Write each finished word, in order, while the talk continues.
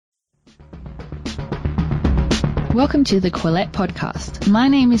Welcome to the Quillette podcast. My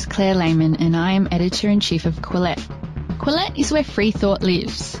name is Claire Lehman and I am Editor-in-Chief of Quillette. Quillette is where free thought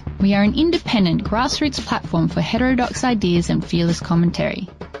lives. We are an independent, grassroots platform for heterodox ideas and fearless commentary.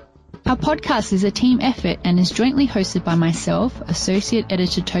 Our podcast is a team effort and is jointly hosted by myself, Associate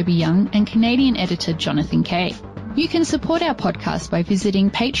Editor Toby Young, and Canadian Editor Jonathan Kay. You can support our podcast by visiting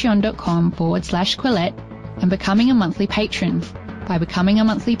patreon.com/Quillette and becoming a monthly patron. By becoming a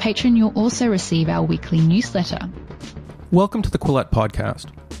monthly patron, you'll also receive our weekly newsletter. Welcome to the Quillette podcast.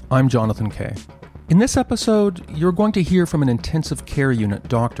 I'm Jonathan Kay. In this episode, you're going to hear from an intensive care unit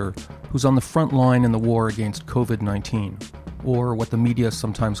doctor who's on the front line in the war against COVID-19, or what the media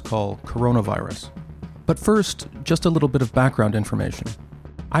sometimes call coronavirus. But first, just a little bit of background information.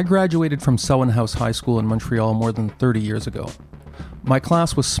 I graduated from Selwyn House High School in Montreal more than 30 years ago. My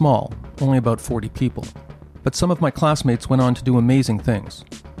class was small, only about 40 people. But some of my classmates went on to do amazing things.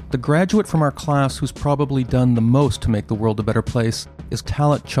 The graduate from our class who's probably done the most to make the world a better place is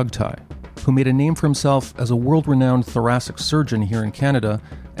Talat Chughtai, who made a name for himself as a world-renowned thoracic surgeon here in Canada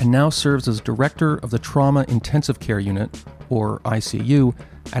and now serves as director of the Trauma Intensive Care Unit, or ICU,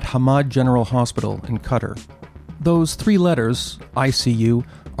 at Hamad General Hospital in Qatar. Those three letters, ICU,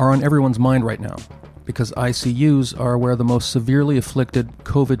 are on everyone's mind right now, because ICUs are where the most severely afflicted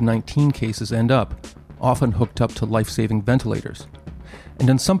COVID-19 cases end up, often hooked up to life-saving ventilators. And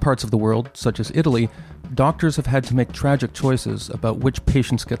in some parts of the world, such as Italy, doctors have had to make tragic choices about which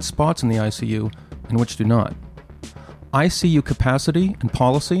patients get spots in the ICU and which do not. ICU capacity and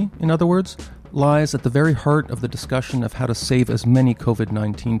policy, in other words, lies at the very heart of the discussion of how to save as many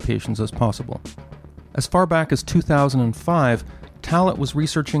COVID-19 patients as possible. As far back as 2005, Talat was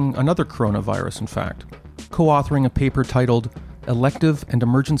researching another coronavirus, in fact, co-authoring a paper titled Elective and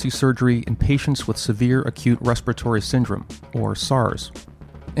Emergency Surgery in Patients with Severe Acute Respiratory Syndrome, or SARS.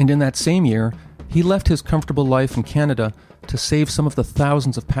 And in that same year, he left his comfortable life in Canada to save some of the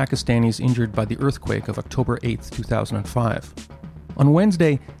thousands of Pakistanis injured by the earthquake of October 8, 2005. On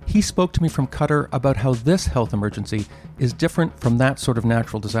Wednesday, he spoke to me from Qatar about how this health emergency is different from that sort of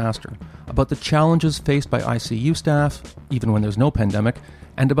natural disaster, about the challenges faced by ICU staff, even when there's no pandemic,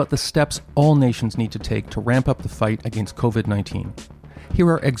 and about the steps all nations need to take to ramp up the fight against COVID-19. Here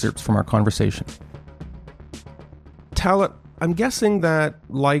are excerpts from our conversation. Talat, I'm guessing that,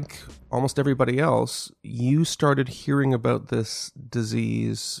 like almost everybody else, you started hearing about this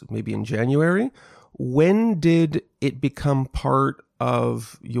disease maybe in January. When did it become part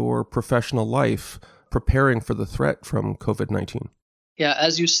of your professional life, preparing for the threat from COVID-19? Yeah,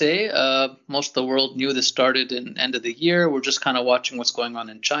 as you say, most of the world knew this started in end of the year. We're just kind of watching what's going on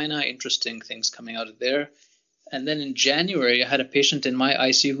in China, interesting things coming out of there. And then in January, I had a patient in my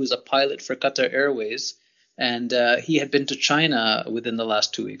ICU who's a pilot for Qatar Airways, and he had been to China within the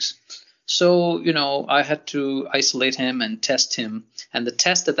last 2 weeks. So, I had to isolate him and test him. And the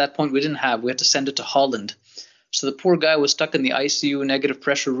test at that point we didn't have. We had to send it to Holland. So the poor guy was stuck in the ICU negative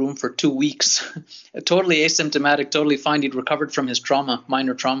pressure room for 2 weeks, totally asymptomatic, totally fine. He'd recovered from his trauma,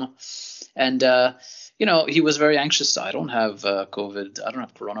 minor trauma. And, he was very anxious. I don't have COVID. I don't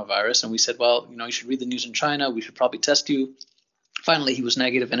have coronavirus. And we said, well, you should read the news in China. We should probably test you. Finally, he was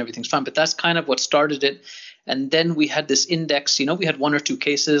negative and everything's fine. But that's kind of what started it. And then we had this index. We had 1 or 2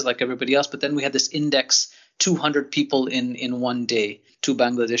 cases like everybody else. But then we had this index, 200 people in one day. 2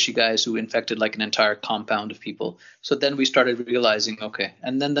 Bangladeshi guys who infected like an entire compound of people. So then we started realizing, okay.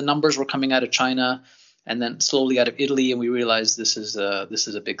 And then the numbers were coming out of China and then slowly out of Italy. And we realized this is a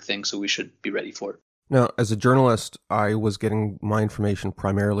big thing. So we should be ready for it. Now, as a journalist, I was getting my information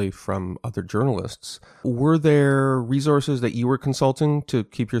primarily from other journalists. Were there resources that you were consulting to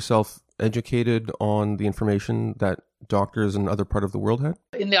keep yourself educated on the information that doctors in other part of the world had?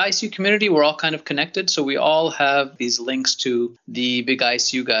 In the ICU community, we're all kind of connected. So we all have these links to the big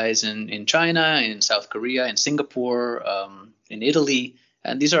ICU guys in China, in South Korea, in Singapore, in Italy.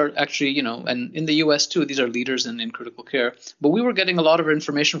 And these are actually, and in the US too, these are leaders in critical care. But we were getting a lot of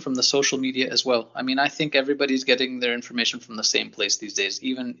information from the social media as well. I mean, I think everybody's getting their information from the same place these days.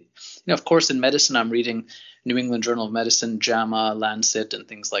 Even, of course, in medicine, I'm reading New England Journal of Medicine, JAMA, Lancet, and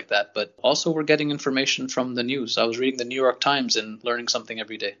things like that. But also we're getting information from the news. I was reading the New York Times and learning something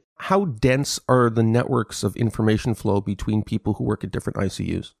every day. How dense are the networks of information flow between people who work at different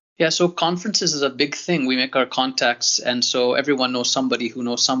ICUs? Yeah, so conferences is a big thing. We make our contacts, and so everyone knows somebody who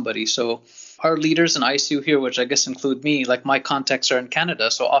knows somebody. So our leaders in ICU here, which I guess include me, like my contacts are in Canada.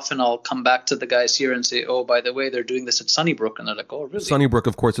 So often I'll come back to the guys here and say, oh, by the way, they're doing this at Sunnybrook. And they're like, oh, really? Sunnybrook,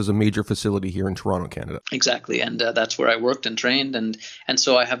 of course, is a major facility here in Toronto, Canada. Exactly. And that's where I worked and trained. And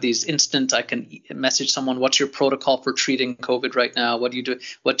so I have these instant, I can message someone, what's your protocol for treating COVID right now? What do you do?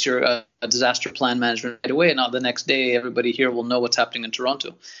 What's your disaster plan management right away? And now the next day, everybody here will know what's happening in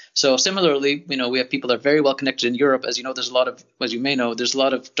Toronto. So similarly, we have people that are very well connected in Europe. As you know, as you may know, there's a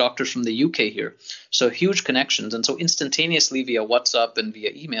lot of doctors from the UK here. So huge connections. And so instantaneously via WhatsApp and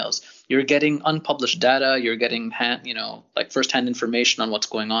via emails, you're getting unpublished data. You're getting firsthand information on what's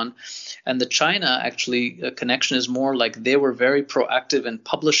going on. And the China actually connection is more like they were very proactive in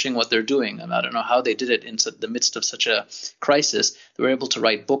publishing what they're doing. And I don't know how they did it in the midst of such a crisis. They were able to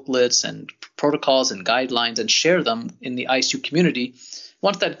write booklets and protocols and guidelines and share them in the ICU community.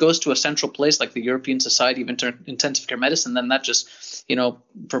 Once that goes to a central place like the European Society of Intensive Care Medicine, then that just,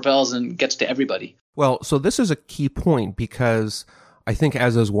 propels and gets to everybody. Well, so this is a key point because I think,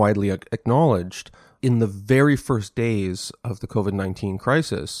 as is widely acknowledged, in the very first days of the COVID-19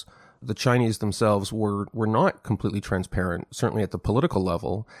 crisis, the Chinese themselves were not completely transparent, certainly at the political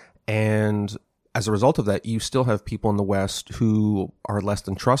level. And as a result of that, you still have people in the West who are less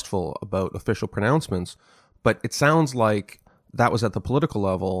than trustful about official pronouncements. But it sounds like that was at the political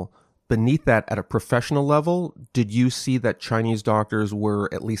level. Beneath that, at a professional level, did you see that Chinese doctors were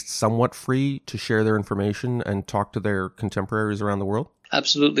at least somewhat free to share their information and talk to their contemporaries around the world?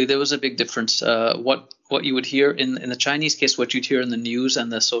 Absolutely. There was a big difference. What you would hear in the Chinese case, what you'd hear in the news and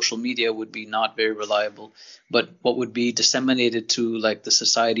the social media would be not very reliable. But what would be disseminated to like the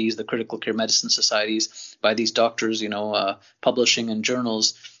societies, the critical care medicine societies by these doctors, publishing in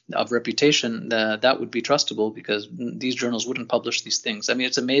journals of reputation, that would be trustable because these journals wouldn't publish these things. I mean,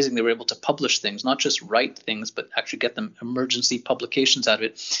 it's amazing they were able to publish things, not just write things, but actually get them emergency publications out of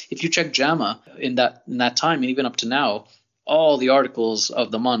it. If you check JAMA in that time, and even up to now, all the articles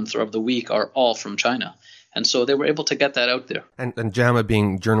of the month or of the week are all from China. And so they were able to get that out there. And JAMA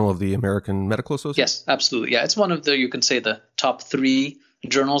being Journal of the American Medical Association? Yes, absolutely. Yeah, it's one of you can say the top 3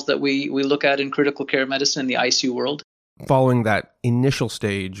 journals that we look at in critical care medicine in the ICU world. Following that initial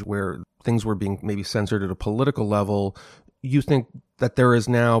stage where things were being maybe censored at a political level, you think that there is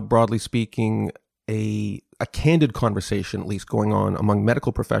now, broadly speaking, a candid conversation, at least going on among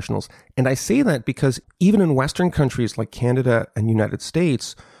medical professionals. And I say that because even in Western countries like Canada and United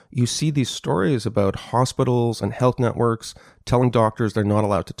States, you see these stories about hospitals and health networks telling doctors they're not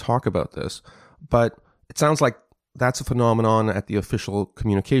allowed to talk about this. But it sounds like that's a phenomenon at the official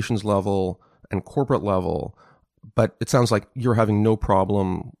communications level and corporate level. But it sounds like you're having no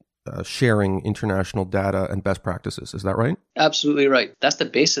problem sharing international data and best practices. Is that right? Absolutely right. That's the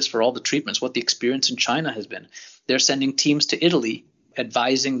basis for all the treatments, what the experience in China has been. They're sending teams to Italy,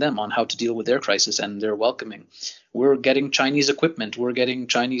 advising them on how to deal with their crisis, and they're welcoming. We're getting Chinese equipment. We're getting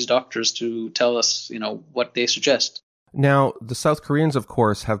Chinese doctors to tell us, what they suggest. Now, the South Koreans, of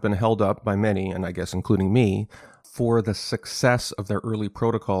course, have been held up by many, and I guess including me, for the success of their early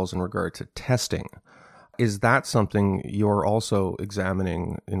protocols in regard to testing. Is that something you're also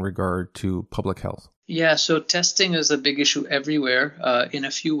examining in regard to public health? Yeah, so testing is a big issue everywhere in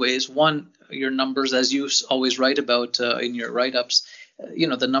a few ways. One, your numbers, as you always write about in your write-ups,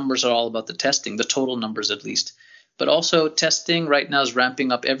 the numbers are all about the testing, the total numbers at least. But also testing right now is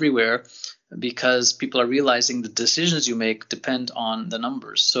ramping up everywhere because people are realizing the decisions you make depend on the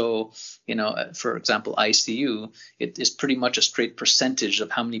numbers. So, for example, ICU, it is pretty much a straight percentage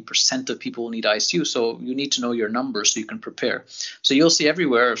of how many percent of people will need ICU. So you need to know your numbers so you can prepare. So you'll see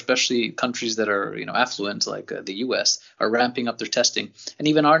everywhere, especially countries that are, affluent, like the US, are ramping up their testing. And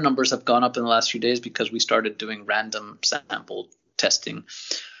even our numbers have gone up in the last few days because we started doing random sample testing.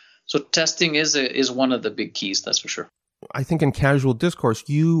 So testing is one of the big keys, that's for sure. I think in casual discourse,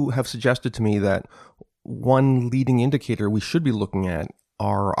 you have suggested to me that one leading indicator we should be looking at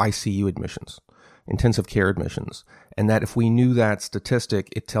are ICU admissions, intensive care admissions, and that if we knew that statistic,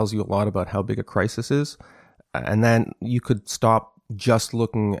 it tells you a lot about how big a crisis is. And then you could stop just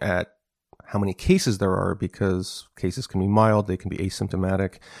looking at how many cases there are because cases can be mild, they can be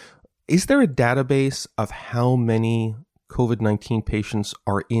asymptomatic. Is there a database of how many COVID-19 patients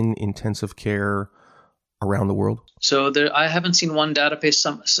are in intensive care around the world? So I haven't seen one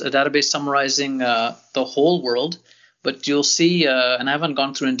database summarizing the whole world, but you'll see, and I haven't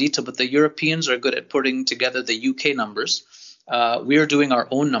gone through in detail, but the Europeans are good at putting together the UK numbers. We are doing our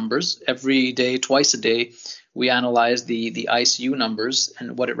own numbers every day, twice a day. We analyze the ICU numbers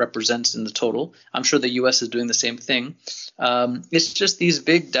and what it represents in the total. I'm sure the US is doing the same thing. It's just these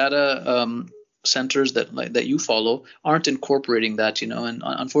big data centers that you follow aren't incorporating that, and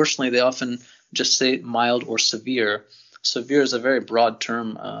unfortunately they often just say mild or severe. Severe is a very broad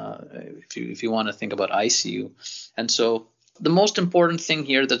term if you want to think about ICU. And so the most important thing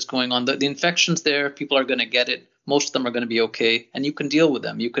here that's going on, the infection's there, people are going to get it. Most of them are going to be okay, and you can deal with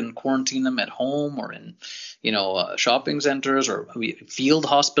them. You can quarantine them at home or in, shopping centers or field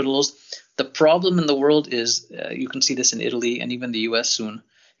hospitals. The problem in the world is, you can see this in Italy and even the US soon,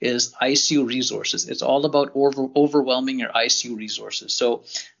 is ICU resources. It's all about overwhelming your ICU resources. So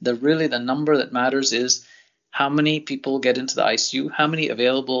the number that matters is how many people get into the ICU, how many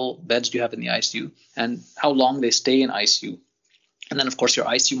available beds do you have in the ICU, and how long they stay in ICU. And then, of course, your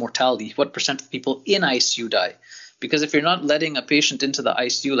ICU mortality. What percent of people in ICU die? Because if you're not letting a patient into the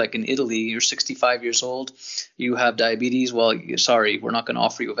ICU, like in Italy, you're 65 years old, you have diabetes, well, sorry, we're not going to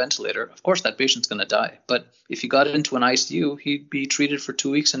offer you a ventilator. Of course, that patient's going to die. But if you got into an ICU, he'd be treated for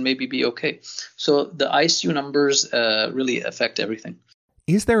 2 weeks and maybe be okay. So the ICU numbers really affect everything.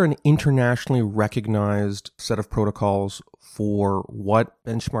 Is there an internationally recognized set of protocols for what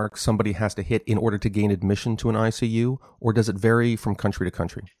benchmark somebody has to hit in order to gain admission to an ICU, or does it vary from country to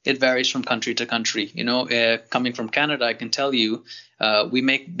country? It varies from country to country. Coming from Canada, I can tell you, we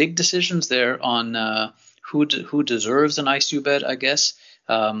make big decisions there on who deserves an ICU bed, I guess.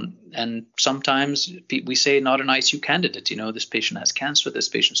 And sometimes we say not an ICU candidate. This patient has cancer, this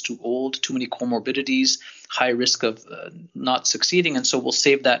patient's too old, too many comorbidities, high risk of not succeeding. And so we'll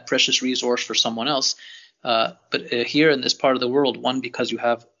save that precious resource for someone else. But here in this part of the world, one, because you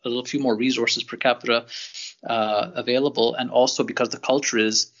have a little few more resources per capita available, and also because the culture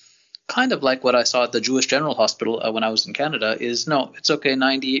is kind of like what I saw at the Jewish General Hospital when I was in Canada, is no, it's okay,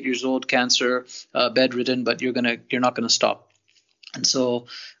 98 years old, cancer, bedridden, but you're not going to stop. And so,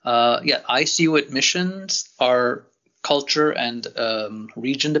 ICU admissions are culture and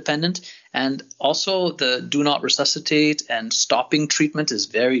region dependent. And also the do not resuscitate and stopping treatment is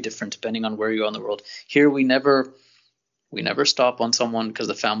very different depending on where you are in the world. Here, we never stop on someone because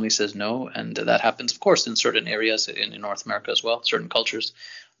the family says no. And that happens, of course, in certain areas in North America as well, certain cultures.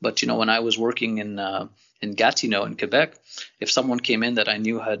 But, when I was working in Gatineau in Quebec, if someone came in that I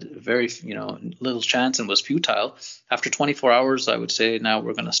knew had very, little chance and was futile, after 24 hours, I would say, now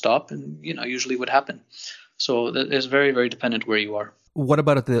we're going to stop. And, usually would happen. So it's very, very dependent where you are. What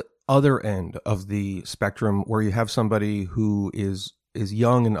about at the other end of the spectrum where you have somebody who is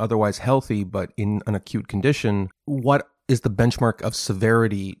young and otherwise healthy, but in an acute condition? What is the benchmark of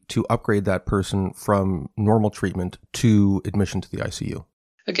severity to upgrade that person from normal treatment to admission to the ICU?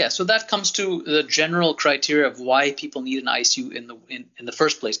 Okay, so that comes to the general criteria of why people need an ICU in the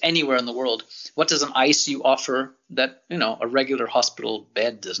first place, anywhere in the world. What does an ICU offer that, a regular hospital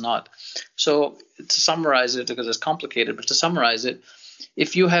bed does not? So to summarize it, because it's complicated, but to summarize it,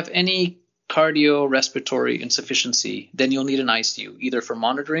 if you have any cardiorespiratory insufficiency, then you'll need an ICU, either for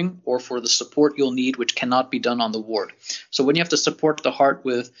monitoring or for the support you'll need, which cannot be done on the ward. So when you have to support the heart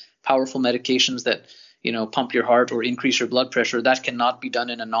with powerful medications that pump your heart or increase your blood pressure, that cannot be done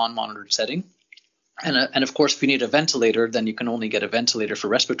in a non-monitored setting. And of course, if you need a ventilator, then you can only get a ventilator for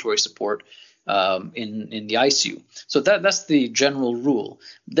respiratory support in the ICU. So that's the general rule.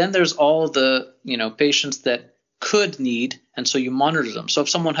 Then there's all the patients that could need, and so you monitor them. So if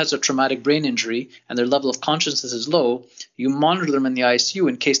someone has a traumatic brain injury and their level of consciousness is low, you monitor them in the ICU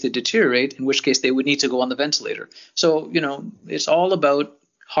in case they deteriorate, in which case they would need to go on the ventilator. So it's all about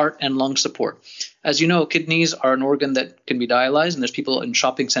heart and lung support. As you know, kidneys are an organ that can be dialyzed, and there's people in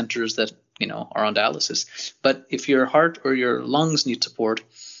shopping centers that, are on dialysis. But if your heart or your lungs need support,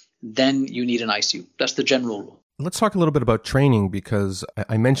 then you need an ICU. That's the general rule. Let's talk a little bit about training, because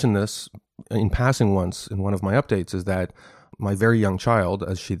I mentioned this in passing once in one of my updates, is that my very young child,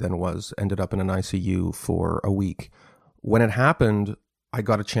 as she then was, ended up in an ICU for a week. When it happened, I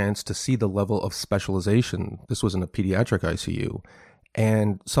got a chance to see the level of specialization. This was in a pediatric ICU.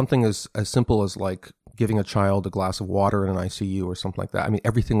 And something as simple as like giving a child a glass of water in an ICU or something like that. I mean,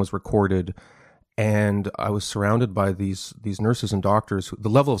 everything was recorded, and I was surrounded by these nurses and doctors. The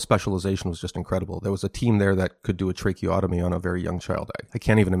level of specialization was just incredible. There was a team there that could do a tracheotomy on a very young child. I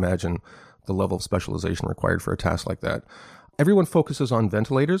can't even imagine the level of specialization required for a task like that. Everyone focuses on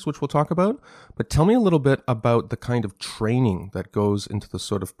ventilators, which we'll talk about, but tell me a little bit about the kind of training that goes into the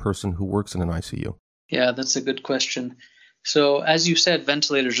sort of person who works in an ICU. Yeah, that's a good question. So as you said,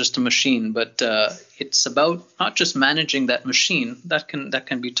 ventilator is just a machine, but it's about not just managing that machine. That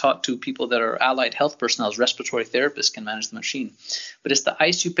can be taught to people that are allied health personnel. Respiratory therapists can manage the machine. But it's the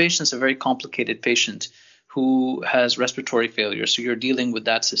ICU patient is a very complicated patient who has respiratory failure. So you're dealing with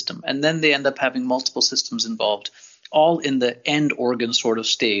that system. And then they end up having multiple systems involved. all in the end organ sort of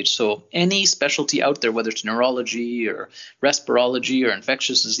stage. So any specialty out there, whether it's neurology or respirology or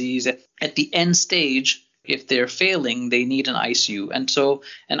infectious disease, at the end stage, if they're failing, they need an ICU. And so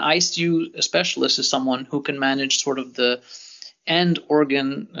an ICU specialist is someone who can manage sort of the end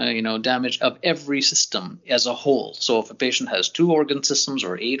organ damage of every system as a whole. So if a patient has 2 organ systems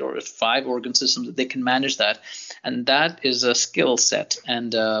or 8 or 5 organ systems, they can manage that. And that is a skill set.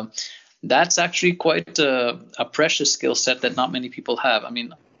 And that's actually quite a precious skill set that not many people have. I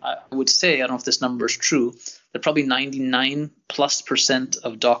mean, I would say, I don't know if this number is true, that probably 99+%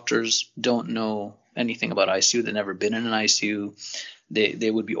 of doctors don't know anything about ICU. They've never been in an ICU.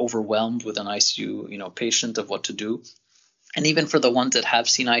 They would be overwhelmed with an ICU, patient of what to do. And even for the ones that have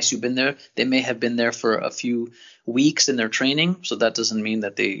seen ICU, been there, they may have been there for a few weeks in their training. So that doesn't mean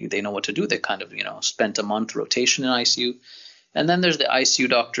that they know what to do. They kind of, spent a month rotation in ICU. And then there's the ICU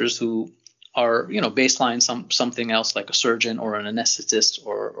doctors who are, baseline something else like a surgeon or an anesthetist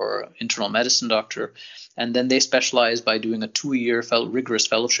or internal medicine doctor. And then they specialize by doing a 2-year rigorous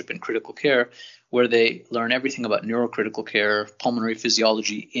fellowship in critical care, where they learn everything about neurocritical care, pulmonary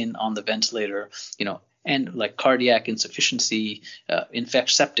physiology on the ventilator, and like cardiac insufficiency,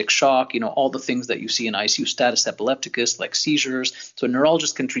 septic shock, all the things that you see in ICU, status epilepticus, like seizures. So a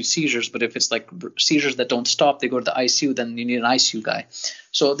neurologist can treat seizures, but if it's like seizures that don't stop, they go to the ICU, then you need an ICU guy.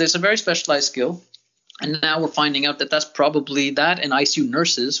 So there's a very specialized skill. And now we're finding out that that's probably that, and ICU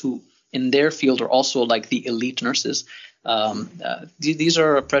nurses who in their field are also like the elite nurses. These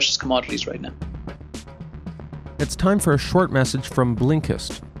are precious commodities right now. It's time for a short message from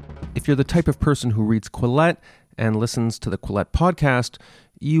Blinkist. If you're the type of person who reads Quillette and listens to the Quillette podcast,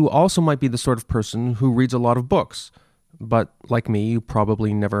 you also might be the sort of person who reads a lot of books. But like me, you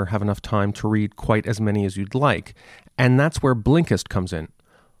probably never have enough time to read quite as many as you'd like. And that's where Blinkist comes in.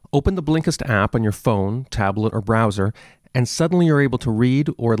 Open the Blinkist app on your phone, tablet, or browser, and suddenly you're able to read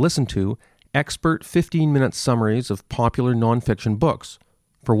or listen to expert 15-minute summaries of popular nonfiction books.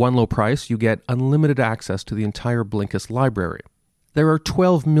 For one low price, you get unlimited access to the entire Blinkist library. There are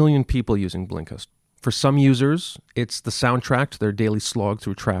 12 million people using Blinkist. For some users, it's the soundtrack to their daily slog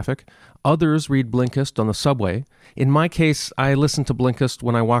through traffic. Others read Blinkist on the subway. In my case, I listen to Blinkist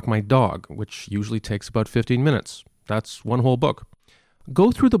when I walk my dog, which usually takes about 15 minutes. That's one whole book.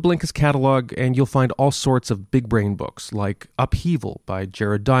 Go through the Blinkist catalog and you'll find all sorts of big brain books like Upheaval by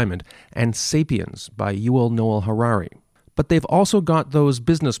Jared Diamond and Sapiens by Yuval Noah Harari. But they've also got those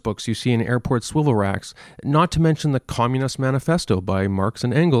business books you see in airport swivel racks, not to mention the Communist Manifesto by Marx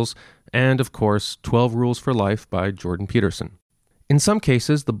and Engels, and of course, 12 Rules for Life by Jordan Peterson. In some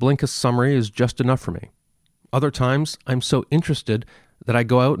cases, the Blinkist summary is just enough for me. Other times, I'm so interested that I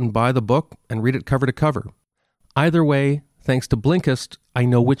go out and buy the book and read it cover to cover. Either way, thanks to Blinkist, I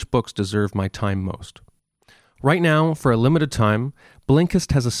know which books deserve my time most. Right now, for a limited time,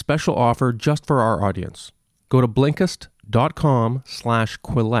 Blinkist has a special offer just for our audience. Go to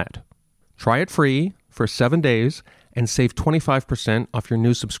Blinkist.com/Quillette. Try it free for 7 days and save 25% off your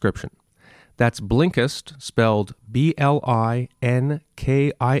new subscription. That's Blinkist, spelled Blinkist,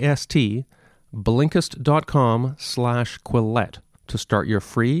 Blinkist.com/Quillette to start your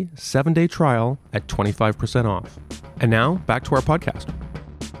free 7-day trial at 25% off. And now, back to our podcast.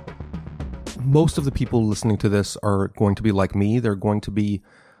 Most of the people listening to this are going to be like me. They're going to be,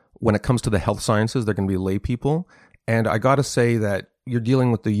 when it comes to the health sciences, they're going to be lay people. And I got to say that you're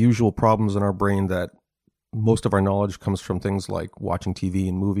dealing with the usual problems in our brain that most of our knowledge comes from things like watching TV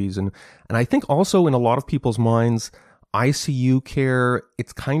and movies. And I think also in a lot of people's minds, ICU care,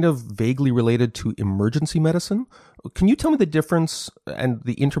 it's kind of vaguely related to emergency medicine. Can you tell me the difference and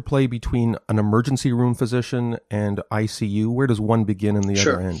the interplay between an emergency room physician and ICU? Where does one begin and the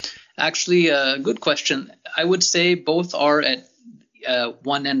other end? Actually, good question. I would say both are at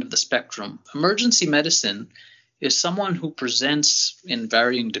one end of the spectrum. Emergency medicine is someone who presents in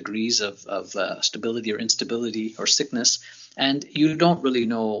varying degrees of stability or instability or sickness, and you don't really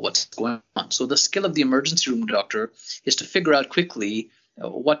know what's going on. So the skill of the emergency room doctor is to figure out quickly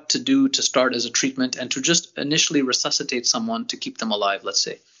what to do to start as a treatment and to just initially resuscitate someone to keep them alive, let's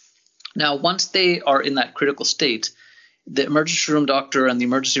say. Now, once they are in that critical state, the emergency room doctor and the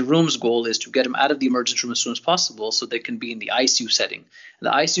emergency room's goal is to get them out of the emergency room as soon as possible so they can be in the ICU setting. And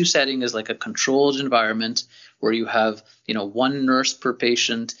the ICU setting is like a controlled environment where you have, one nurse per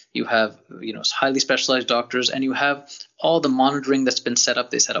patient, you have, highly specialized doctors, and you have all the monitoring that's been set up.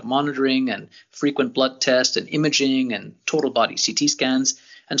 They set up monitoring and frequent blood tests and imaging and total body CT scans.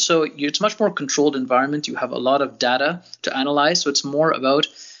 And so it's a much more controlled environment. You have a lot of data to analyze. So it's more about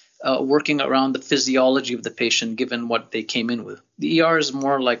working around the physiology of the patient given what they came in with. The ER is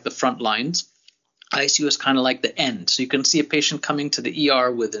more like the front lines. ICU is kind of like the end. So you can see a patient coming to the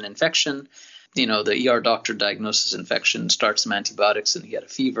ER with an infection. The ER doctor diagnoses infection, starts some antibiotics, and he had a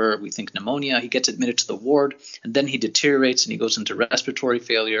fever. We think pneumonia. He gets admitted to the ward, and then he deteriorates, and he goes into respiratory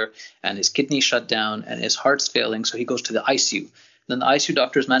failure, and his kidneys shut down, and his heart's failing, so he goes to the ICU. Then the ICU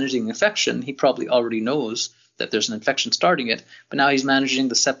doctor is managing infection. He probably already knows that there's an infection starting it, but now he's managing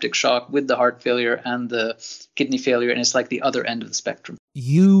the septic shock with the heart failure and the kidney failure, and it's like the other end of the spectrum.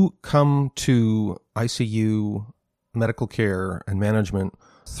 You come to ICU medical care and management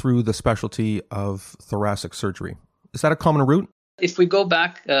through the specialty of thoracic surgery. Is that a common route? If we go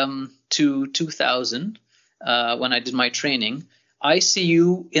back to 2000, when I did my training,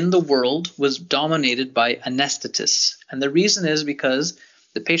 ICU in the world was dominated by anesthetists. And the reason is because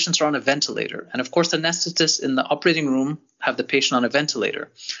the patients are on a ventilator. And of course, the anesthetists in the operating room have the patient on a ventilator.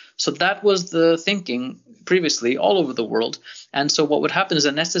 So that was the thinking previously all over the world. And so what would happen is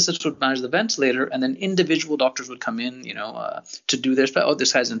anesthetists would manage the ventilator, and then individual doctors would come in, to do their stuff. Oh,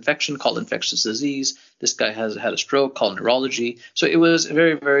 this has infection, call infectious disease. This guy has had a stroke, call neurology. So it was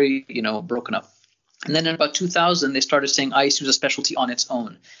very, very, broken up. And then in about 2000, they started saying ICU is a specialty on its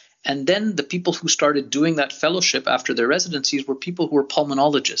own. And then the people who started doing that fellowship after their residencies were people who were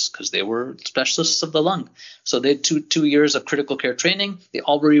pulmonologists, because they were specialists of the lung. So they had two years of critical care training. They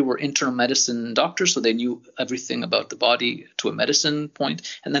already were internal medicine doctors, so they knew everything about the body to a medicine point.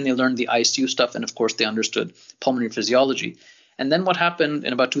 And then they learned the ICU stuff, and of course they understood pulmonary physiology. And then what happened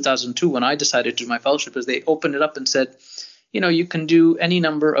in about 2002 when I decided to do my fellowship is they opened it up and said, you can do any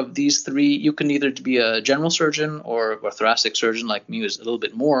number of these three. You can either be a general surgeon or a thoracic surgeon, like me, is a little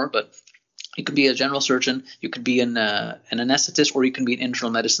bit more, but you could be a general surgeon, you could be an anesthetist, or you can be an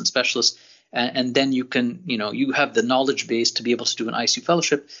internal medicine specialist. And then you can, you have the knowledge base to be able to do an ICU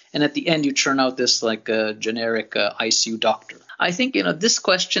fellowship. And at the end, you churn out this like a generic ICU doctor. I think, this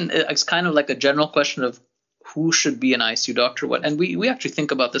question is kind of like a general question of who should be an ICU doctor. And we actually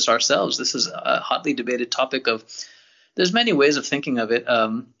think about this ourselves. This is a hotly debated topic of. There's many ways of thinking of it.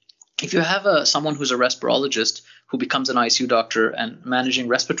 If you have someone who's a respirologist who becomes an ICU doctor and managing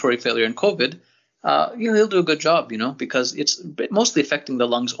respiratory failure in COVID, he'll do a good job, because it's mostly affecting the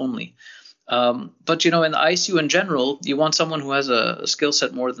lungs only. But, in the ICU in general, you want someone who has a skill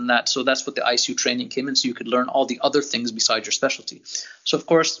set more than that. So that's what the ICU training came in, so you could learn all the other things besides your specialty. So, of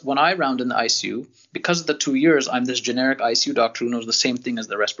course, when I round in the ICU, because of the 2 years, I'm this generic ICU doctor who knows the same thing as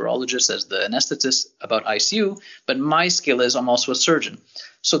the respirologist, as the anesthetist about ICU. But my skill is I'm also a surgeon.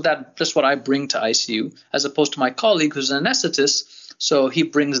 So that's what I bring to ICU, as opposed to my colleague who's an anesthetist. So he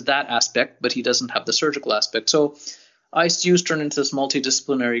brings that aspect, but he doesn't have the surgical aspect. So ICUs turn into this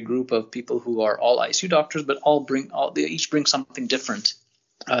multidisciplinary group of people who are all ICU doctors, but they each bring something different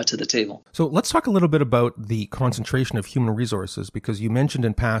to the table. So let's talk a little bit about the concentration of human resources, because you mentioned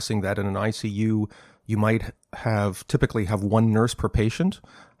in passing that in an ICU you might typically have one nurse per patient.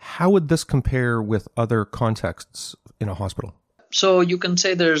 How would this compare with other contexts in a hospital? So you can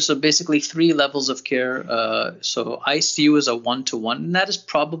say there's basically three levels of care. So ICU is a one-to-one, and that is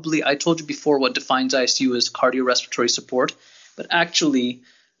probably, I told you before, what defines ICU is cardiorespiratory support. But actually,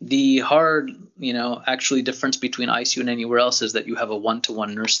 the hard, difference between ICU and anywhere else is that you have a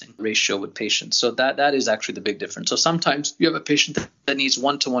one-to-one nursing ratio with patients. So that is actually the big difference. So sometimes you have a patient that needs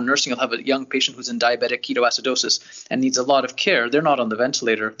one-to-one nursing. You'll have a young patient who's in diabetic ketoacidosis and needs a lot of care. They're not on the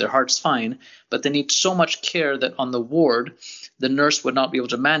ventilator. Their heart's fine, but they need so much care that on the ward, the nurse would not be able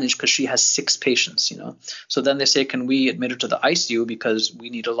to manage because she has 6 patients, So then they say, can we admit her to the ICU because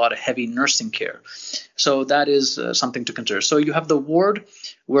we need a lot of heavy nursing care? So that is something to consider. So you have the ward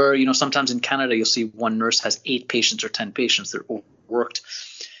where, sometimes in Canada, you'll see one nurse has 8 patients or 10 patients. They're overworked.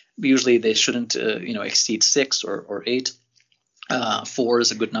 Usually they shouldn't, exceed 6 or 8. 4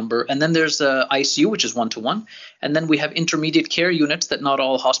 is a good number. And then there's ICU, which is one-to-one. And then we have intermediate care units that not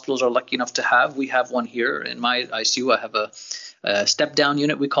all hospitals are lucky enough to have. We have one here in my ICU. I have a step-down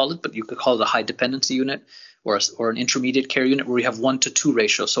unit, we call it, but you could call it a high-dependency unit or an intermediate care unit where we have 1-to-2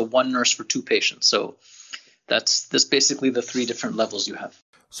 ratio, so one nurse for 2 patients. So that's basically the 3 different levels you have.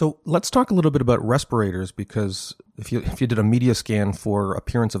 So let's talk a little bit about respirators, because if you did a media scan for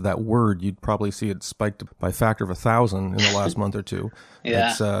appearance of that word, you'd probably see it spiked by a factor of 1,000 in the last month or two.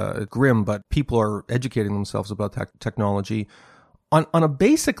 Yeah. It's grim, but people are educating themselves about technology. On a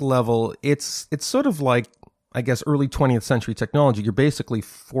basic level, it's sort of like, I guess, early 20th century technology. You're basically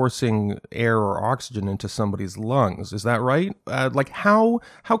forcing air or oxygen into somebody's lungs. Is that right? How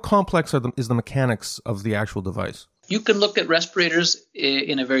complex is the mechanics of the actual device? You can look at respirators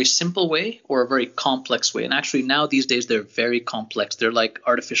in a very simple way or a very complex way. And actually now these days, they're very complex. They're like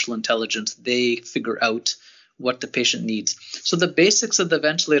artificial intelligence. They figure out what the patient needs. So the basics of the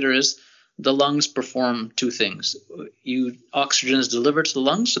ventilator is the lungs perform two things. Oxygen is delivered to the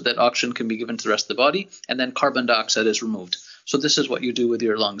lungs so that oxygen can be given to the rest of the body, and then carbon dioxide is removed. So this is what you do with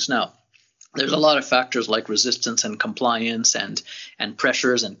your lungs. Now, there's a lot of factors like resistance and compliance and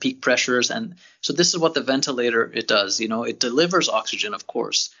pressures and peak pressures. And so this is what the ventilator, it does. It delivers oxygen, of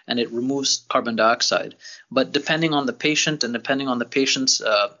course, and it removes carbon dioxide. But depending on the patient and depending on the patient's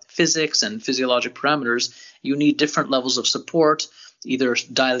physics and physiologic parameters, you need different levels of support, either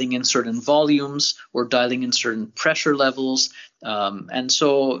dialing in certain volumes or dialing in certain pressure levels. And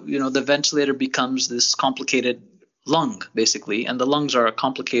so, the ventilator becomes this complicated lung, basically, and the lungs are a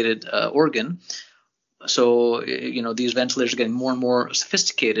complicated organ. So, these ventilators are getting more and more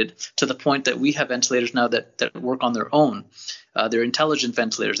sophisticated to the point that we have ventilators now that work on their own. They're intelligent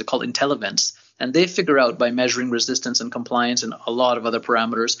ventilators. They're called IntelliVents. And they figure out by measuring resistance and compliance and a lot of other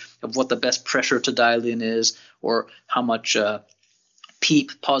parameters of what the best pressure to dial in is, or how much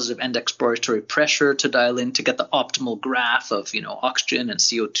PEEP, positive end expiratory pressure, to dial in to get the optimal graph of, oxygen and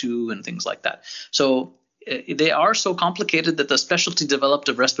CO2 and things like that. So they are so complicated that the specialty developed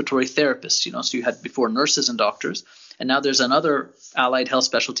of respiratory therapists, so you had before nurses and doctors, and now there's another allied health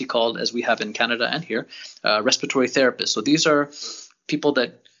specialty called, as we have in Canada and here, respiratory therapists. So these are people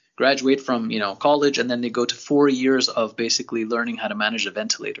that graduate from, college, and then they go to 4 years of basically learning how to manage a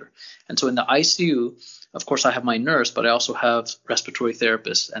ventilator. And so in the ICU, of course, I have my nurse, but I also have respiratory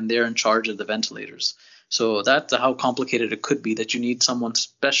therapists, and they're in charge of the ventilators. So that's how complicated it could be, that you need someone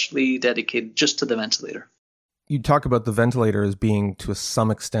specially dedicated just to the ventilator. You talk about the ventilator as being, to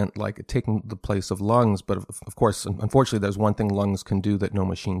some extent, like taking the place of lungs. But of course, unfortunately, there's one thing lungs can do that no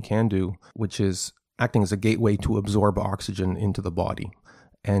machine can do, which is acting as a gateway to absorb oxygen into the body.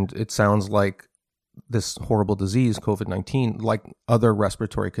 And it sounds like this horrible disease, COVID-19, like other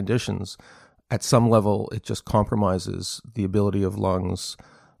respiratory conditions, at some level, it just compromises the ability of lungs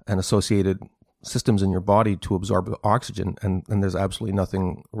and associated systems in your body to absorb oxygen, and there's absolutely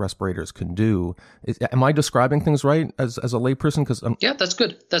nothing respirators can do. Am I describing things right as a layperson? Yeah, that's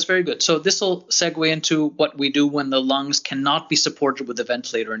good. That's very good. So this will segue into what we do when the lungs cannot be supported with the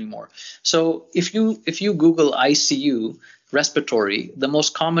ventilator anymore. So if you Google ICU respiratory, the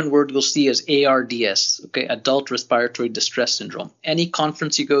most common word you'll see is ARDS, okay, Adult Respiratory Distress Syndrome. Any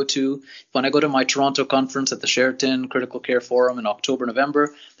conference you go to, when I go to my Toronto conference at the Sheraton Critical Care Forum in October,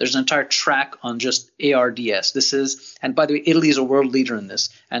 November, there's an entire track on just ARDS. And by the way, Italy is a world leader in this,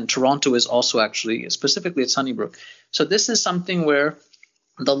 and Toronto is also actually, specifically at Sunnybrook. So this is something where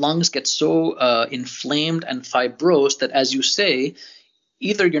the lungs get so inflamed and fibrosed that, as you say,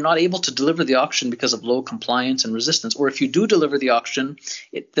 either you're not able to deliver the oxygen because of low compliance and resistance, or if you do deliver the oxygen,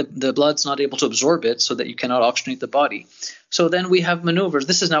 the blood's not able to absorb it so that you cannot oxygenate the body. So then we have maneuvers.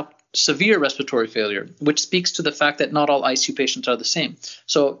 This is now severe respiratory failure, which speaks to the fact that not all ICU patients are the same.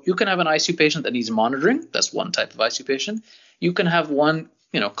 So you can have an ICU patient that needs monitoring. That's one type of ICU patient. You can have one,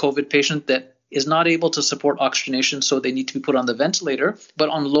 COVID patient that is not able to support oxygenation, so they need to be put on the ventilator, but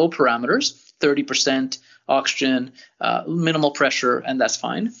on low parameters, 30% oxygen, minimal pressure, and that's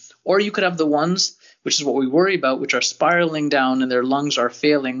fine. Or you could have the ones, which is what we worry about, which are spiraling down and their lungs are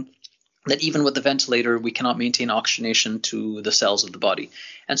failing, that even with the ventilator, we cannot maintain oxygenation to the cells of the body.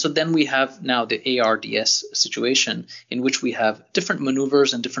 And so then we have now the ARDS situation, in which we have different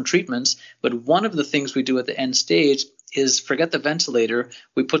maneuvers and different treatments. But one of the things we do at the end stage is, forget the ventilator,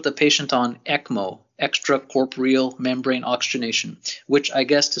 we put the patient on ECMO, extracorporeal membrane oxygenation, which, I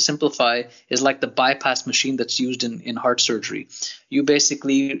guess to simplify, is like the bypass machine that's used in heart surgery. You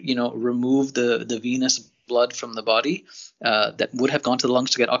basically, remove the venous blood from the body that would have gone to the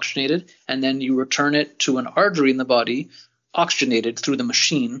lungs to get oxygenated, and then you return it to an artery in the body, oxygenated through the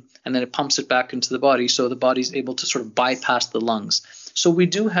machine, and then it pumps it back into the body, so the body's able to sort of bypass the lungs. So we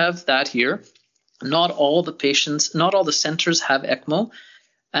do have that here. Not all the centers have ECMO.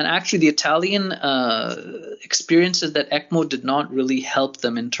 And actually, the Italian experience is that ECMO did not really help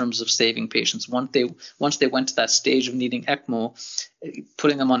them in terms of saving patients. Once they went to that stage of needing ECMO,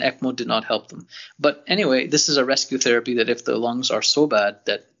 putting them on ECMO did not help them. But anyway, this is a rescue therapy that if the lungs are so bad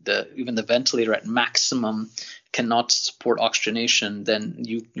that even the ventilator at maximum cannot support oxygenation, then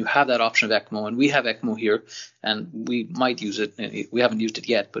you have that option of ECMO. And we have ECMO here, and we might use it. We haven't used it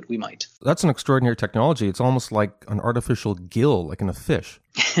yet, but we might. That's an extraordinary technology. It's almost like an artificial gill, like in a fish.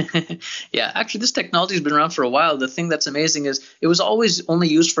 Yeah, actually, this technology has been around for a while. The thing that's amazing is it was always only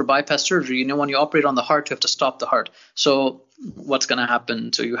used for bypass surgery. When you operate on the heart, you have to stop the heart. So what's going to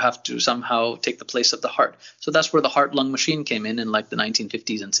happen? So you have to somehow take the place of the heart. So that's where the heart-lung machine came in like the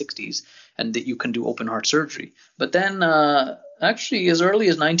 1950s and 60s, and that you can do open heart surgery. But then actually, as early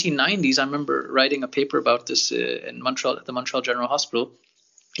as 1990s, I remember writing a paper about this in Montreal at the Montreal General Hospital.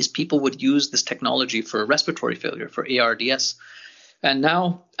 is people would use this technology for respiratory failure, for ARDS. And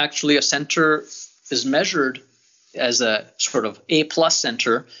now actually a center is measured as a sort of A+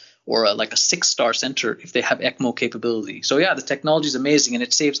 center or like a 6-star center if they have ECMO capability. So yeah, the technology is amazing and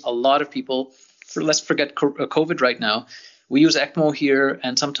it saves a lot of people. Let's forget COVID right now. We use ECMO here,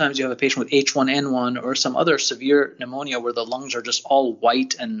 and sometimes you have a patient with H1N1 or some other severe pneumonia where the lungs are just all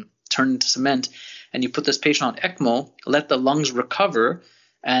white and turned into cement. And you put this patient on ECMO, let the lungs recover,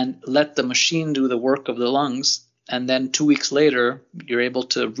 and let the machine do the work of the lungs. And then 2 weeks later, you're able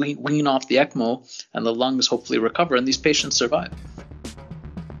to wean off the ECMO, and the lungs hopefully recover, and these patients survive.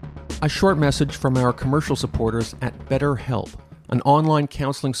 A short message from our commercial supporters at BetterHelp, an online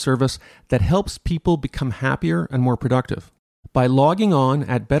counseling service that helps people become happier and more productive. By logging on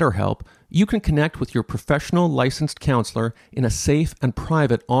at BetterHelp, you can connect with your professional licensed counselor in a safe and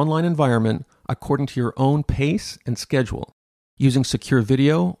private online environment according to your own pace and schedule, using secure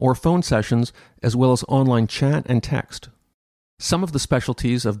video or phone sessions as well as online chat and text. Some of the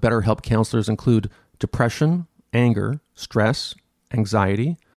specialties of BetterHelp counselors include depression, anger, stress,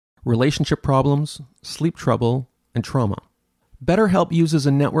 anxiety, relationship problems, sleep trouble, and trauma. BetterHelp uses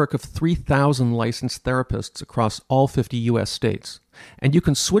a network of 3,000 licensed therapists across all 50 U.S. states, and you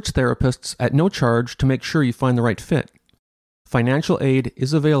can switch therapists at no charge to make sure you find the right fit. Financial aid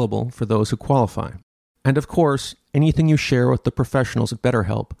is available for those who qualify. And of course, anything you share with the professionals at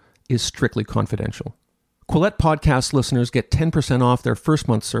BetterHelp is strictly confidential. Quillette podcast listeners get 10% off their first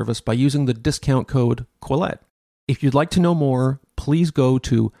month service by using the discount code Quillette. If you'd like to know more, please go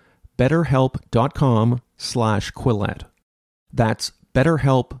to betterhelp.com/Quillette. That's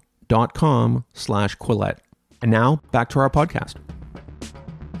betterhelp.com/Quillette. And now, back to our podcast.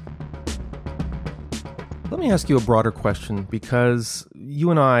 Let me ask you a broader question, because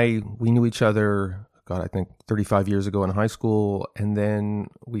you and I, we knew each other, I think 35 years ago in high school, and then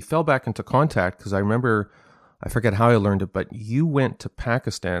we fell back into contact because I remember, I forget how I learned it, but you went to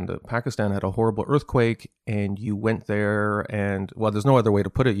Pakistan. Pakistan had a horrible earthquake, and you went there, and, well, there's no other way to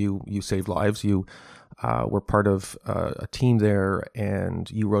put it. You saved lives. You were part of a team there, and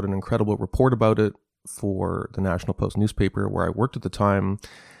you wrote an incredible report about it for the National Post newspaper where I worked at the time.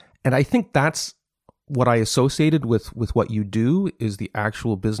 And I think that's what I associated with what you do, is the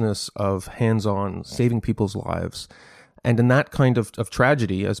actual business of hands-on saving people's lives. And in that kind of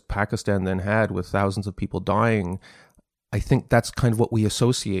tragedy, as Pakistan then had, with thousands of people dying, I think that's kind of what we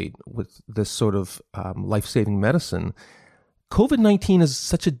associate with this sort of life-saving medicine. COVID-19 is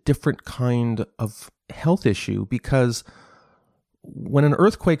such a different kind of health issue, because when an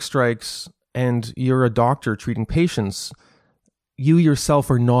earthquake strikes and you're a doctor treating patients, you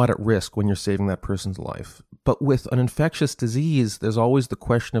yourself are not at risk when you're saving that person's life. But with an infectious disease, there's always the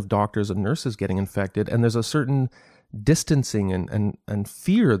question of doctors and nurses getting infected, and there's a certain distancing and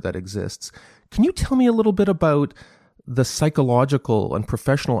fear that exists. Can you tell me a little bit about the psychological and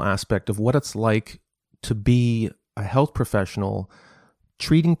professional aspect of what it's like to be a health professional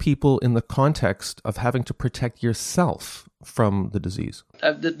treating people in the context of having to protect yourself from the disease?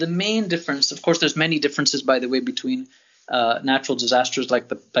 The main difference, of course, there's many differences, by the way, between natural disasters like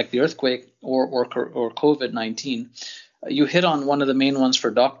the earthquake or COVID-19. You hit on one of the main ones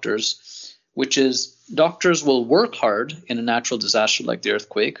for doctors, which is doctors will work hard in a natural disaster like the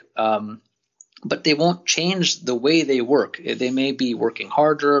earthquake, but they won't change the way they work. They may be working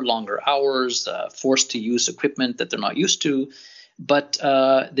harder, longer hours, forced to use equipment that they're not used to, but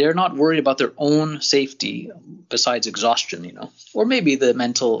they're not worried about their own safety besides exhaustion, or maybe the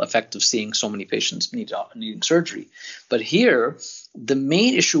mental effect of seeing so many patients needing surgery. But here, the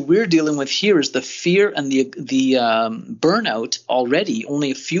main issue we're dealing with here is the fear and the burnout already,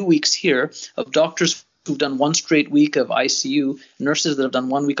 only a few weeks here, of doctors who've done one straight week of ICU, nurses that have done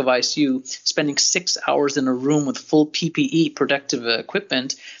 1 week of ICU, spending 6 hours in a room with full PPE, protective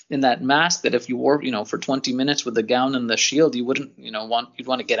equipment, in that mask that if you wore, for 20 minutes with the gown and the shield, you wouldn't, you'd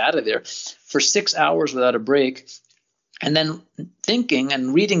want to get out of there for 6 hours without a break. And then thinking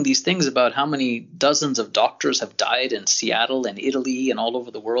and reading these things about how many dozens of doctors have died in Seattle and Italy and all over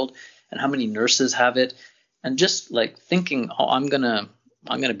the world, and how many nurses have it, and just like thinking, oh, I'm gonna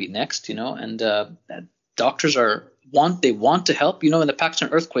be next, and doctors want to help. In the Pakistan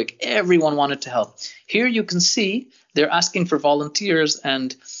earthquake, everyone wanted to help. Here you can see they're asking for volunteers,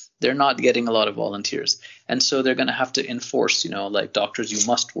 and they're not getting a lot of volunteers. And so they're going to have to enforce, like doctors, you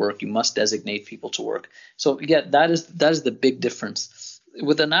must work, you must designate people to work. So yeah, that is the big difference.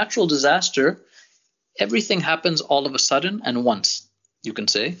 With a natural disaster, everything happens all of a sudden and once, you can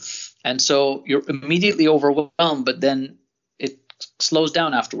say. And so you're immediately overwhelmed, but then it slows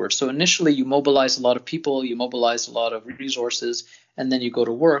down afterwards. So initially you mobilize a lot of people, you mobilize a lot of resources, and then you go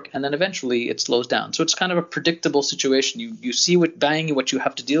to work, and then eventually it slows down. So it's kind of a predictable situation. You see what you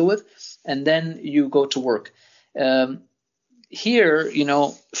have to deal with, and then you go to work. Here,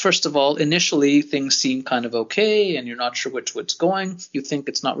 first of all, initially things seem kind of okay, and you're not sure which way it's going. You think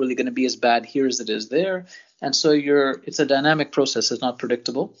it's not really going to be as bad here as it is there, and so it's a dynamic process. It's not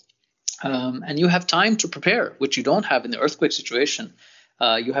predictable, and you have time to prepare, which you don't have in the earthquake situation.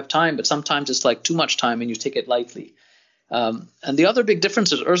 You have time, but sometimes it's like too much time, and you take it lightly. And the other big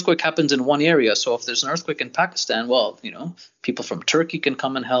difference is earthquake happens in one area. So if there's an earthquake in Pakistan, well, people from Turkey can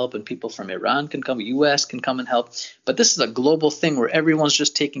come and help, and people from Iran can come, US can come and help. But this is a global thing where everyone's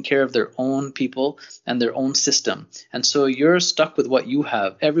just taking care of their own people and their own system. And so you're stuck with what you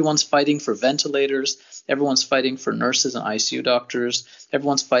have. Everyone's fighting for ventilators. Everyone's fighting for nurses and ICU doctors.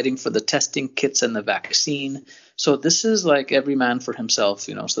 Everyone's fighting for the testing kits and the vaccine. So this is like every man for himself,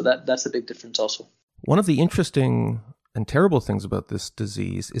 so that's a big difference also. One of the interesting and terrible things about this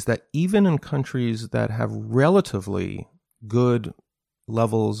disease is that even in countries that have relatively good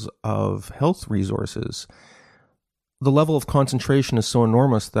levels of health resources, the level of concentration is so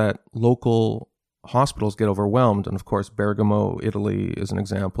enormous that local hospitals get overwhelmed. And of course, Bergamo, Italy is an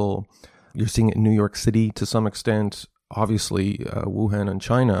example. You're seeing it in New York City to some extent, obviously Wuhan and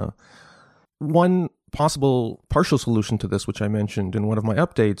China. One possible partial solution to this, which I mentioned in one of my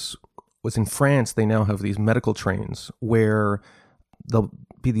updates, was in France. They now have these medical trains where there'll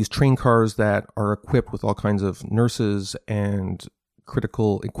be these train cars that are equipped with all kinds of nurses and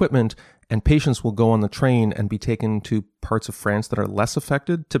critical equipment, and patients will go on the train and be taken to parts of France that are less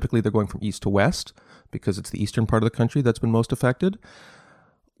affected. Typically, they're going from east to west because it's the eastern part of the country that's been most affected.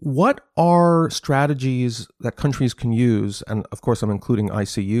 What are strategies that countries can use, and of course I'm including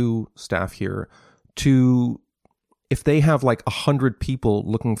ICU staff here, to if they have like 100 people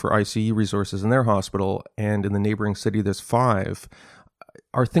looking for ICU resources in their hospital and in the neighboring city there's 5,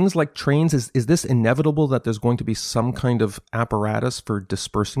 are things like trains, is this inevitable that there's going to be some kind of apparatus for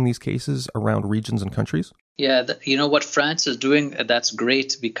dispersing these cases around regions and countries? Yeah, what France is doing, that's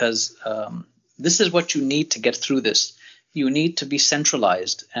great, because this is what you need to get through this. You need to be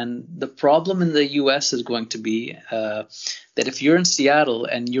centralized. And the problem in the US is going to be that if you're in Seattle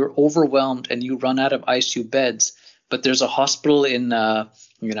and you're overwhelmed and you run out of ICU beds, but there's a hospital in,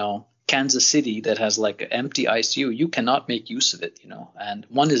 Kansas City that has like an empty ICU, you cannot make use of it, And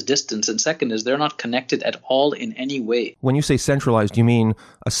one is distance, and second is they're not connected at all in any way. When you say centralized, you mean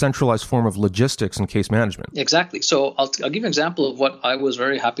a centralized form of logistics and case management? Exactly. So I'll give you an example of what I was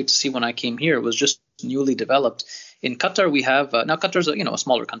very happy to see when I came here. It was just newly developed. In Qatar, we have now Qatar's a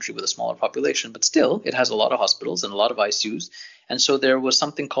smaller country with a smaller population, but still it has a lot of hospitals and a lot of ICUs. And so there was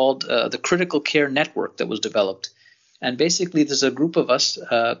something called the Critical Care Network that was developed. And basically, there's a group of us,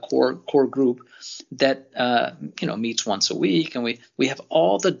 core group, that meets once a week, and we have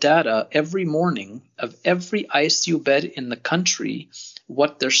all the data every morning of every ICU bed in the country,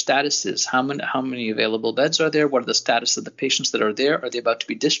 what their status is, how many available beds are there, what are the status of the patients that are there, are they about to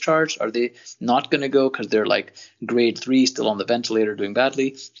be discharged, are they not going to go because they're like grade 3, still on the ventilator, doing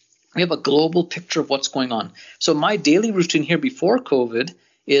badly. We have a global picture of what's going on. So my daily routine here before COVID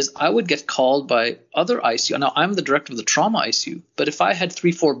is I would get called by other ICU. Now, I'm the director of the trauma ICU, but if I had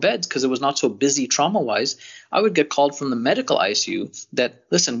 3-4 beds because it was not so busy trauma-wise, I would get called from the medical ICU that,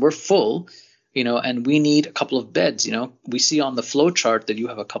 listen, we're full, and we need a couple of beds. We see on the flow chart that you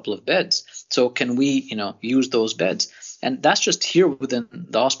have a couple of beds. So can we, use those beds? And that's just here within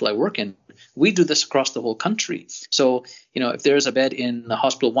the hospital I work in. We do this across the whole country. So, if there's a bed in the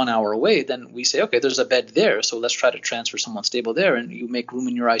hospital 1 hour away, then we say, okay, there's a bed there. So let's try to transfer someone stable there, and you make room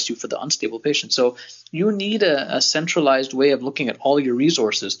in your ICU for the unstable patient. So you need a centralized way of looking at all your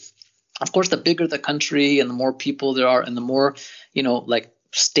resources. Of course, the bigger the country and the more people there are and the more, like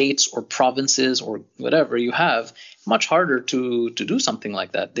states or provinces or whatever you have, much harder to do something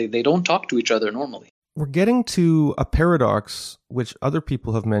like that. They don't talk to each other normally. We're getting to a paradox, which other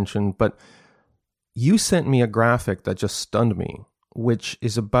people have mentioned, but you sent me a graphic that just stunned me, which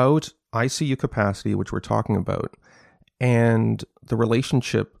is about ICU capacity, which we're talking about, and the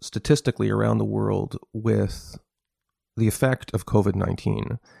relationship statistically around the world with the effect of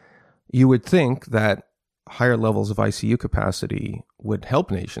COVID-19. You would think that higher levels of ICU capacity would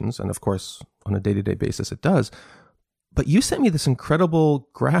help nations, and of course, on a day-to-day basis, it does. But you sent me this incredible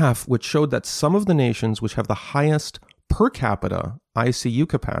graph which showed that some of the nations which have the highest per capita ICU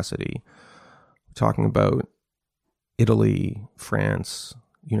capacity, talking about Italy, France,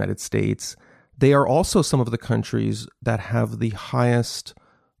 United States, they are also some of the countries that have the highest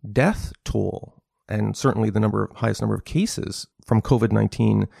death toll and certainly the highest number of cases from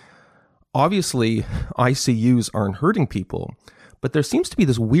COVID-19. Obviously, ICUs aren't hurting people, But there seems to be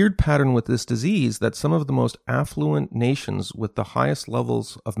this weird pattern with this disease that some of the most affluent nations with the highest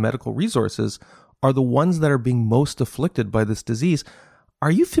levels of medical resources are the ones that are being most afflicted by this disease.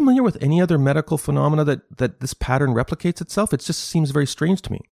 Are you familiar with any other medical phenomena that this pattern replicates itself? It just seems very strange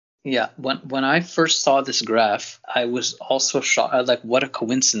to me. Yeah, when I first saw this graph, I was also shocked. Like, what a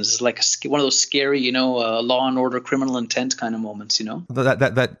coincidence! It's like one of those scary, Law and Order, Criminal Intent kind of moments.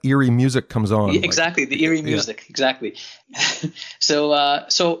 That eerie music comes on. Exactly, the eerie music. Yeah. Exactly. So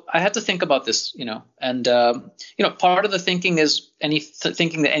I had to think about this, and part of the thinking is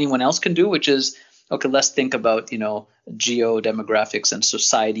thinking that anyone else can do, which is, okay, let's think about, geodemographics and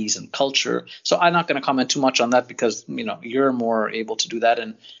societies and culture. So I'm not going to comment too much on that because, you're more able to do that.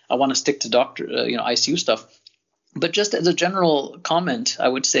 And I want to stick to ICU stuff. But just as a general comment, I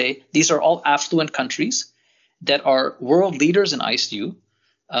would say these are all affluent countries that are world leaders in ICU.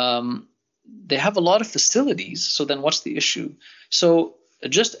 They have a lot of facilities. So then what's the issue? So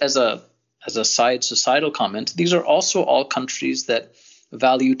just as a side societal comment, these are also all countries that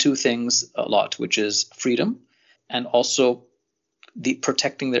value two things a lot, which is freedom and also the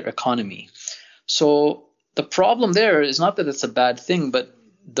protecting their economy. So the problem there is not that it's a bad thing, but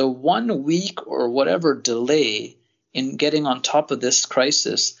the 1 week or whatever delay in getting on top of this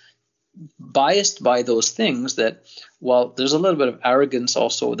crisis, biased by those things that, there's a little bit of arrogance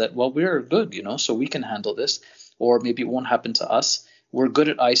also that, we're good, so we can handle this, or maybe it won't happen to us. We're good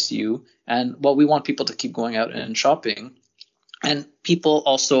at ICU, and we want people to keep going out and shopping. And people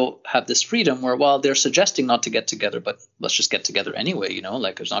also have this freedom where, they're suggesting not to get together, but let's just get together anyway,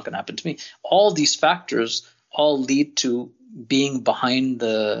 like it's not going to happen to me. All these factors all lead to being behind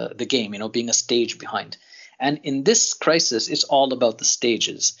the game, being a stage behind. And in this crisis, it's all about the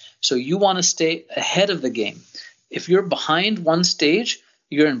stages. So you want to stay ahead of the game. If you're behind one stage,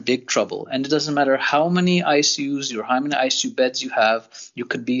 you're in big trouble. And it doesn't matter how many ICUs or how many ICU beds you have. You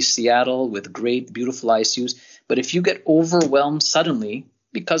could be Seattle with great, beautiful ICUs. But if you get overwhelmed suddenly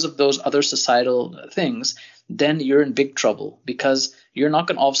because of those other societal things, then you're in big trouble because you're not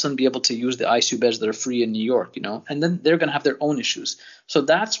going to all of a sudden be able to use the ICU beds that are free in New York, and then they're going to have their own issues. So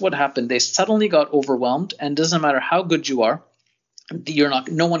that's what happened. They suddenly got overwhelmed, and it doesn't matter how good you are,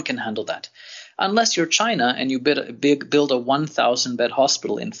 no one can handle that. Unless you're China and you build a 1,000 bed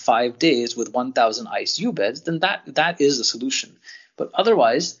hospital in 5 days with 1,000 ICU beds, then that is a solution. But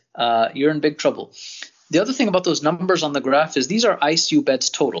otherwise, you're in big trouble. The other thing about those numbers on the graph is these are ICU beds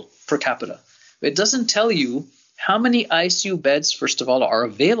total per capita. It doesn't tell you how many ICU beds, first of all, are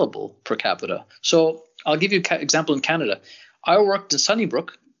available per capita. So I'll give you an example in Canada. I worked in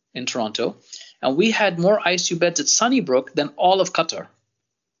Sunnybrook in Toronto, and we had more ICU beds at Sunnybrook than all of Qatar.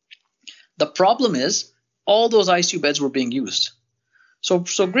 The problem is all those ICU beds were being used. So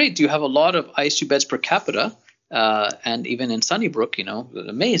great, you have a lot of ICU beds per capita, and even in Sunnybrook, an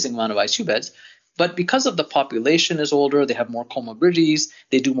amazing amount of ICU beds. But because of the population is older, they have more comorbidities,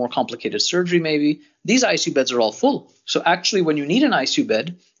 they do more complicated surgery maybe, these ICU beds are all full. So actually when you need an ICU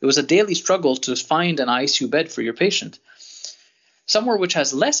bed, it was a daily struggle to find an ICU bed for your patient. Somewhere which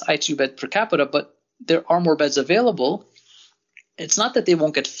has less ICU bed per capita, but there are more beds available, it's not that they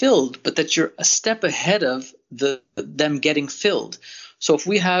won't get filled, but that you're a step ahead of them getting filled. So if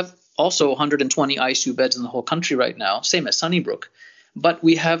we have also 120 ICU beds in the whole country right now, same as Sunnybrook, but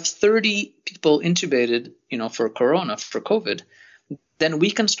we have 30 people intubated, for corona, for COVID, then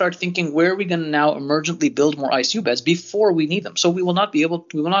we can start thinking where are we going to now emergently build more ICU beds before we need them. So we will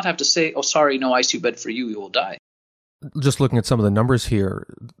not have to say, oh, sorry, no ICU bed for you, you will die. Just looking at some of the numbers here,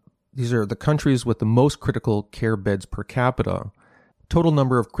 these are the countries with the most critical care beds per capita. Total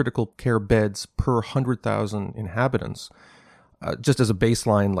number of critical care beds per 100,000 inhabitants. Just as a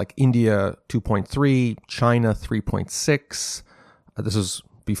baseline, like India, 2.3, China, 3.6. This is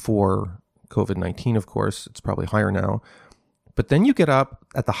before COVID-19, of course. It's probably higher now. But then you get up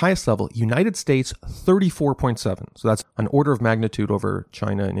at the highest level, United States, 34.7. So that's an order of magnitude over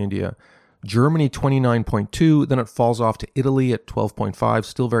China and India. Germany, 29.2. Then it falls off to Italy at 12.5,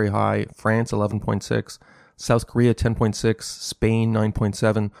 still very high. France, 11.6. South Korea, 10.6. Spain,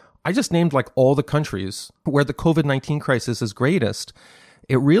 9.7. I just named like all the countries where the COVID-19 crisis is greatest.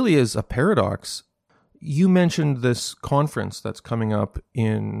 It really is a paradox. You mentioned this conference that's coming up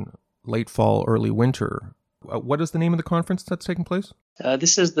in late fall, early winter. What is the name of the conference that's taking place?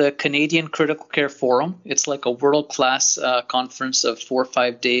 This is the Canadian Critical Care Forum. It's like a world-class conference of 4 or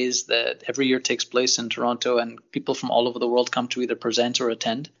 5 days that every year takes place in Toronto, and people from all over the world come to either present or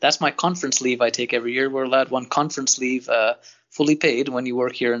attend. That's my conference leave I take every year. We're allowed one conference leave fully paid when you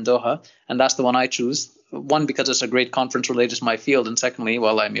work here in Doha, and that's the one I choose One, because it's a great conference related to my field, and secondly,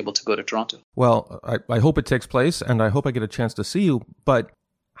 well, I'm able to go to Toronto. Well, I hope it takes place, and I hope I get a chance to see you. But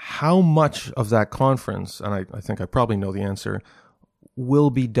how much of that conference, and I think I probably know the answer, will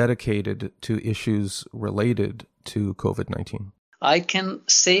be dedicated to issues related to COVID-19? I can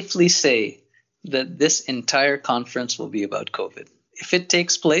safely say that this entire conference will be about COVID. If it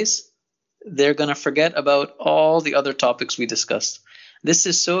takes place, they're going to forget about all the other topics we discussed. This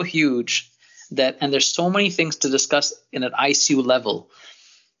is so huge and there's so many things to discuss in an ICU level,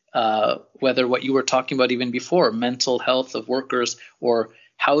 whether what you were talking about even before, mental health of workers, or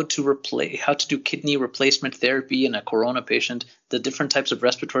how to do kidney replacement therapy in a corona patient, the different types of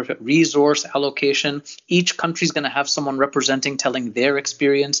respiratory resource allocation. Each country is going to have someone representing, telling their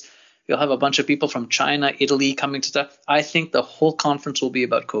experience. You'll have a bunch of people from China, Italy coming to stuff. I think the whole conference will be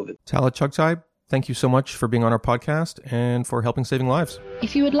about COVID. Talat Chughtai, thank you so much for being on our podcast and for helping saving lives.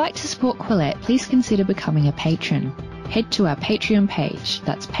 If you would like to support Quillette, please consider becoming a patron. Head to our Patreon page.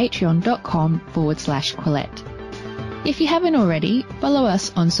 That's patreon.com/Quillette. If you haven't already, follow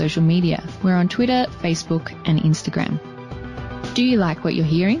us on social media. We're on Twitter, Facebook, and Instagram. Do you like what you're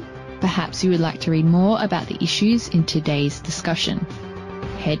hearing? Perhaps you would like to read more about the issues in today's discussion.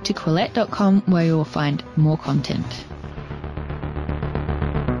 Head to Quillette.com where you will find more content.